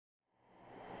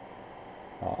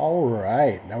All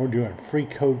right, now we're doing Free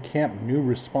Code Camp, new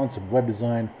responsive web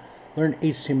design. Learn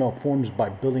HTML forms by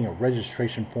building a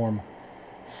registration form,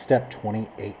 step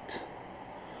 28.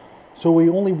 So we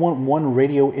only want one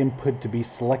radio input to be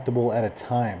selectable at a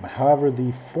time. However,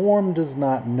 the form does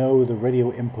not know the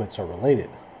radio inputs are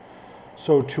related.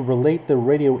 So to relate the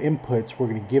radio inputs, we're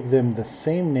going to give them the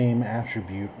same name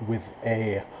attribute with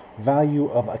a value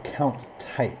of account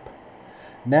type.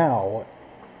 Now,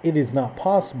 it is not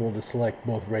possible to select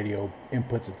both radio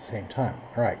inputs at the same time.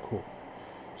 All right, cool.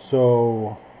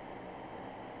 So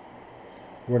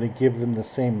we're going to give them the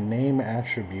same name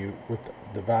attribute with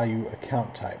the value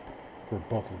account type for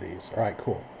both of these. All right,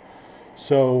 cool.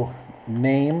 So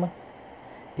name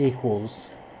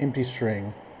equals empty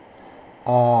string.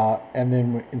 And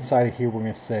then inside of here, we're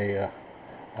going to say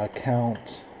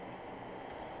account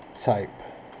type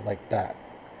like that.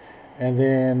 And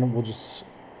then we'll just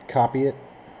copy it,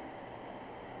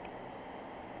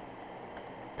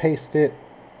 paste it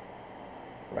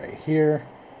right here,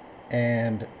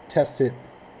 and test it.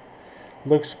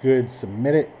 Looks good,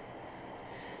 submit it.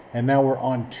 And now we're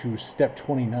on to step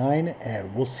 29,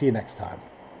 and we'll see you next time.